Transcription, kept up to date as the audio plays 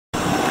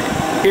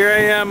Here I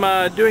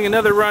am doing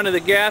another run of the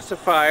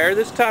gasifier.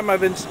 This time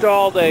I've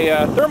installed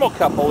a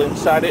thermocouple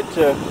inside it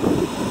to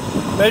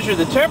measure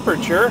the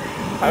temperature.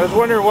 I was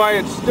wondering why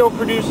it's still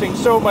producing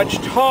so much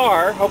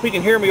tar. Hope you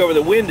can hear me over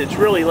the wind. It's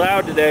really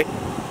loud today.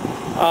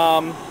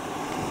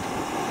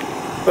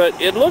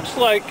 But it looks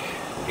like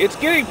it's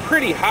getting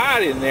pretty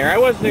hot in there. I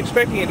wasn't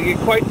expecting it to get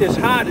quite this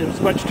hot and as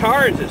much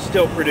tar as it's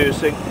still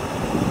producing.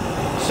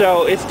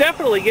 So it's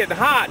definitely getting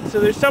hot. So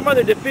there's some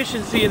other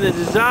deficiency in the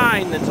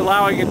design that's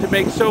allowing it to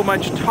make so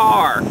much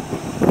tar.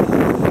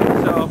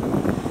 So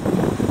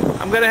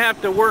I'm going to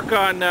have to work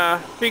on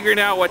figuring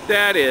out what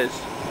that is.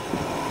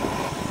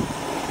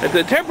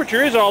 The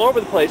temperature is all over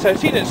the place. I've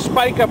seen it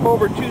spike up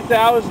over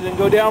 2,000 and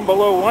go down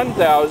below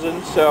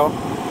 1,000. So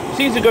it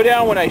seems to go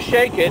down when I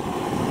shake it,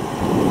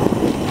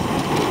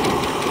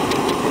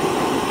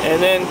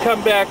 and then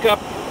come back up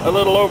a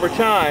little over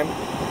time.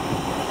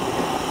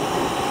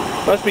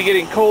 Must be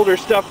getting colder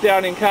stuff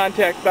down in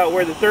contact about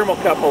where the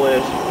thermocouple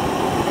is.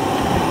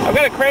 I've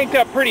got it cranked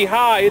up pretty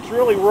high. It's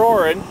really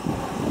roaring.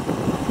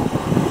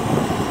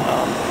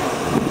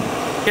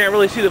 Can't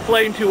really see the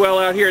flame too well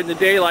out here in the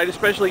daylight,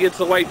 especially against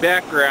the white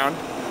background.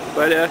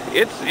 But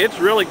it's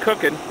really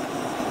cooking.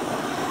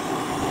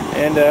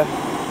 And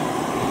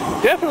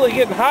definitely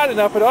getting hot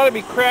enough. It ought to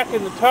be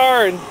cracking the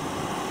tar and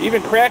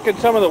even cracking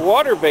some of the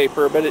water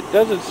vapor, but it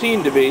doesn't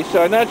seem to be.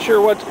 So I'm not sure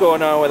what's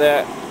going on with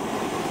that.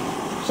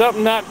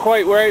 Something not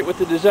quite right with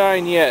the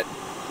design yet.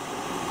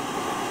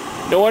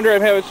 No wonder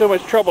I'm having so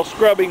much trouble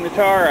scrubbing the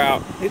tar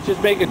out. It's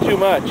just making too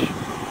much.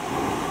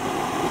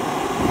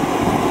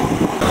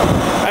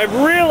 I've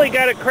really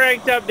got it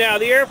cranked up now.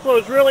 The airflow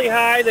is really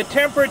high. The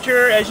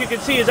temperature, as you can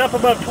see, is up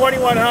above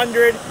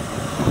 2100.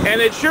 And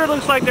it sure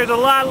looks like there's a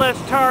lot less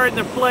tar in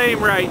the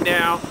flame right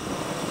now.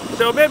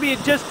 So maybe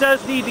it just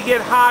does need to get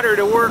hotter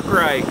to work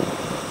right.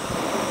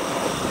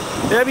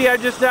 Maybe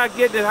I'm just not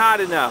getting it hot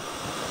enough.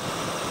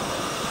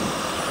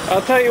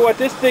 I'll tell you what,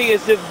 this thing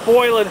is just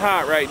boiling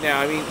hot right now.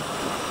 I mean,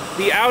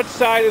 the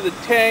outside of the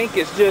tank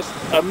is just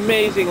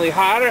amazingly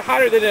hot,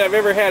 hotter than I've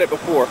ever had it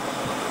before.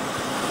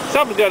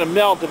 Something's going to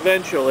melt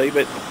eventually,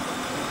 but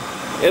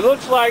it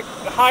looks like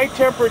high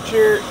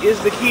temperature is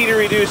the key to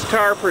reduce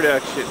tar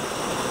production.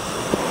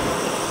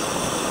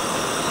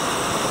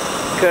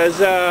 Because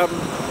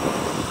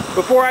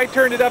before I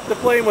turned it up, the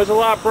flame was a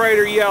lot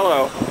brighter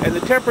yellow, and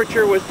the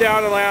temperature was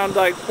down around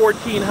like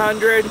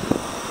 1400.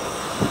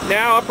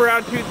 Now up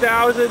around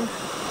 2,000,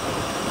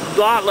 a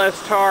lot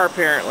less tar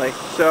apparently.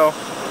 So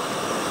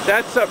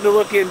that's something to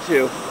look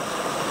into.